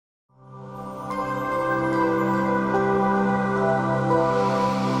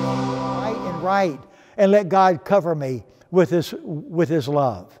right and let God cover me with His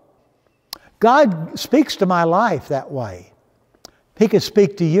love. God speaks to my life that way. He can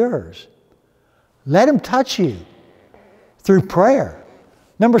speak to yours. Let Him touch you through prayer.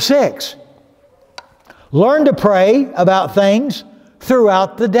 Number 6, learn to pray about things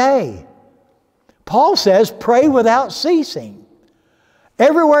throughout the day. Paul says, pray without ceasing.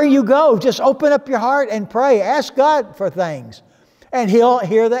 Everywhere you go, just open up your heart and pray. Ask God for things. And He'll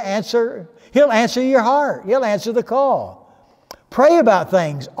hear the answer. He'll answer your heart. He'll answer the call. Pray about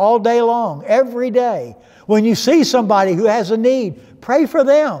things all day long, every day. When you see somebody who has a need, pray for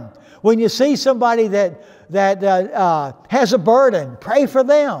them. When you see somebody that has a burden, pray for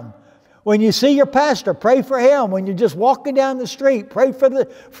them. When you see your pastor, pray for him. When you're just walking down the street, pray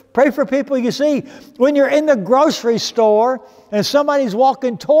for people you see. When you're in the grocery store and somebody's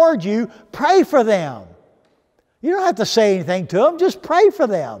walking toward you, pray for them. You don't have to say anything to them, just pray for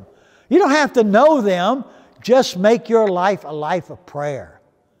them. You don't have to know them, just make your life a life of prayer.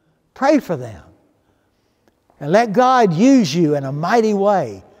 Pray for them. And let God use you in a mighty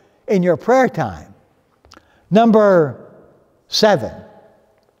way in your prayer time. Number 7.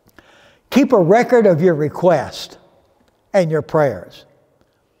 Keep a record of your request and your prayers,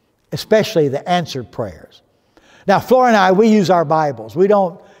 especially the answered prayers. Now, Flora and I, we use our Bibles. We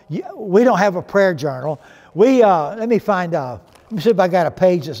don't have a prayer journal. Let me see if I got a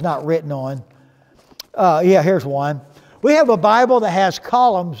page that's not written on. Yeah, here's one. We have a Bible that has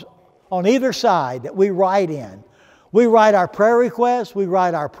columns on either side that we write in. We write our prayer requests, we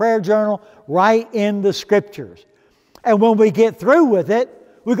write our prayer journal right in the Scriptures. And when we get through with it,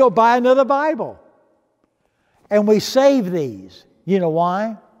 we go buy another Bible. And we save these. You know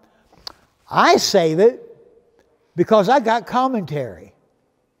why? I save it because I got commentary.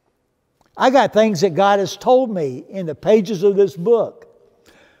 I got things that God has told me in the pages of this book.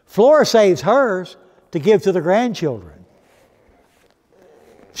 Flora saves hers to give to the grandchildren.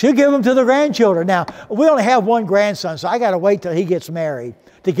 She'll give them to the grandchildren. Now, we only have one grandson, so I got to wait till he gets married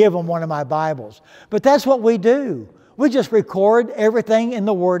to give him one of my Bibles. But that's what we do. We just record everything in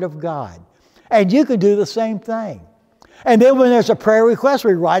the Word of God. And you can do the same thing. And then when there's a prayer request,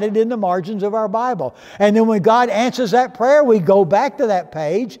 we write it in the margins of our Bible. And then when God answers that prayer, we go back to that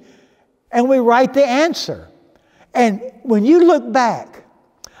page and we write the answer. And when you look back,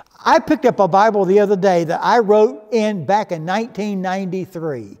 I picked up a Bible the other day that I wrote in back in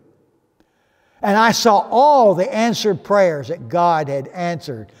 1993. And I saw all the answered prayers that God had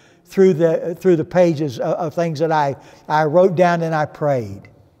answered through the pages of things that I wrote down and I prayed.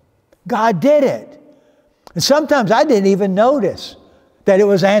 God did it. And sometimes I didn't even notice that it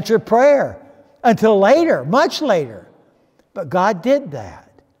was answered prayer until later, much later. But God did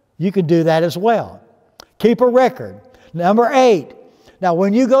that. You can do that as well. Keep a record. Number 8. Now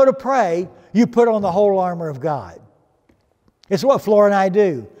when you go to pray, you put on the whole armor of God. It's what Flora and I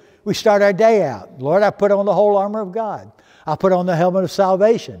do. We start our day out. Lord, I put on the whole armor of God. I put on the helmet of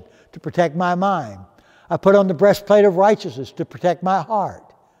salvation to protect my mind. I put on the breastplate of righteousness to protect my heart.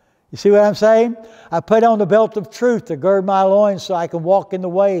 You see what I'm saying? I put on the belt of truth to gird my loins so I can walk in the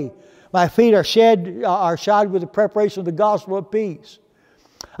way. My feet are shod with the preparation of the gospel of peace.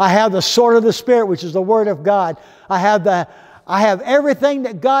 I have the sword of the Spirit, which is the Word of God. I have everything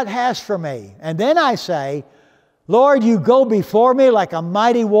that God has for me. And then I say, Lord, you go before me like a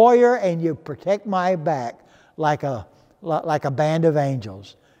mighty warrior and you protect my back like a band of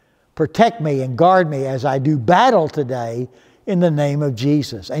angels. Protect me and guard me as I do battle today in the name of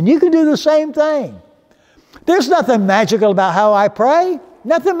Jesus. And you can do the same thing. There's nothing magical about how I pray.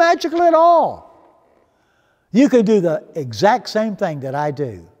 Nothing magical at all. You can do the exact same thing that I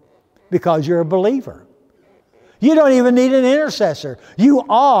do because you're a believer. You don't even need an intercessor. You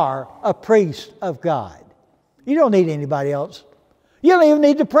are a priest of God. You don't need anybody else. You don't even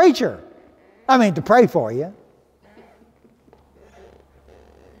need the preacher. To pray for you.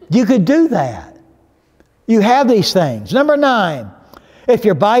 You could do that. You have these things. Number 9, if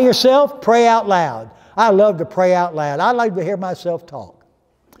you're by yourself, pray out loud. I love to pray out loud. I like to hear myself talk.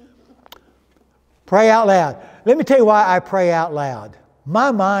 Pray out loud. Let me tell you why I pray out loud.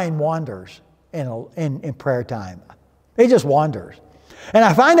 My mind wanders in prayer time. It just wanders. And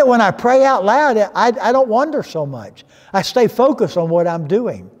I find that when I pray out loud, I don't wander so much. I stay focused on what I'm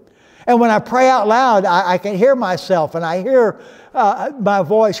doing. And when I pray out loud, I can hear myself and I hear my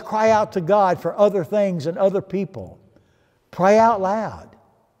voice cry out to God for other things and other people. Pray out loud.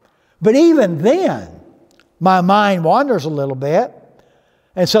 But even then, my mind wanders a little bit.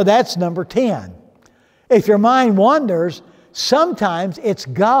 And so that's number 10. If your mind wanders, sometimes it's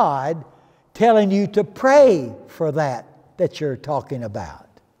God telling you to pray for that you're talking about.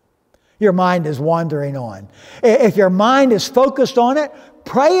 your mind is wandering on. If your mind is focused on it,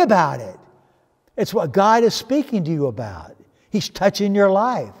 pray about it. It's what God is speaking to you about. He's touching your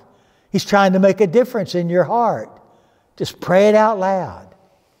life. He's trying to make a difference in your heart. Just pray it out loud.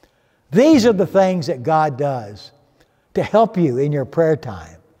 These are the things that God does to help you in your prayer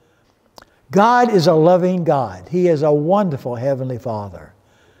time. God is a loving God. He is a wonderful Heavenly Father.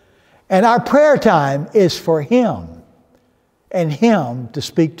 And our prayer time is for Him and Him to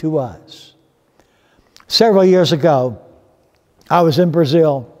speak to us. Several years ago, I was in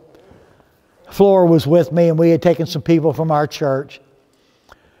Brazil. Flora was with me, and we had taken some people from our church.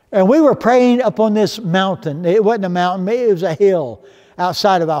 And we were praying up on this mountain. It wasn't a mountain, it was a hill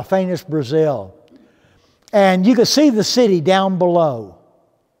outside of Alfenas, Brazil. And you could see the city down below.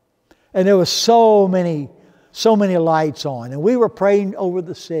 And there was so many lights on. And we were praying over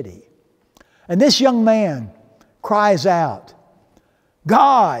the city. And this young man cries out,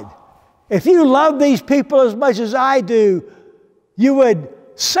 God, if you love these people as much as I do, you would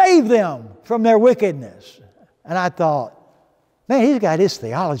save them from their wickedness. And I thought, man, he's got his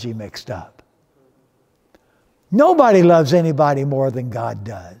theology mixed up. Nobody loves anybody more than God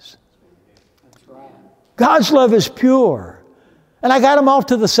does. God's love is pure. And I got him off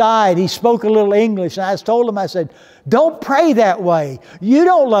to the side. He spoke a little English. And I told him, I said, don't pray that way. You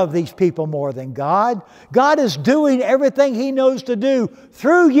don't love these people more than God. God is doing everything He knows to do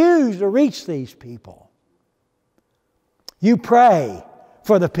through you to reach these people. You pray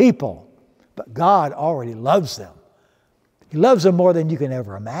for the people, but God already loves them. He loves them more than you can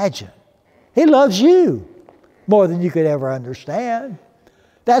ever imagine. He loves you more than you could ever understand.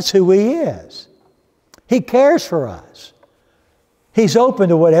 That's who He is. He cares for us. He's open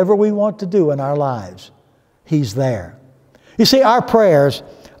to whatever we want to do in our lives. He's there. You see, our prayers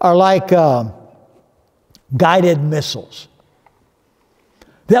are like guided missiles.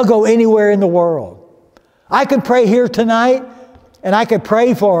 They'll go anywhere in the world. I could pray here tonight, and I could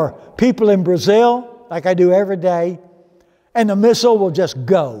pray for people in Brazil, like I do every day, and the missile will just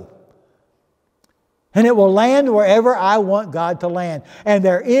go. And it will land wherever I want God to land. And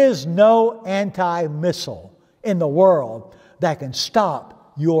there is no anti-missile in the world that can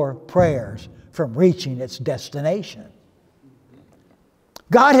stop your prayers from reaching its destination.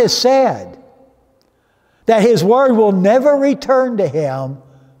 God has said that His Word will never return to Him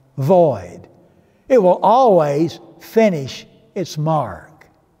void. It will always finish its mark.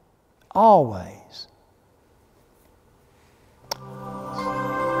 Always.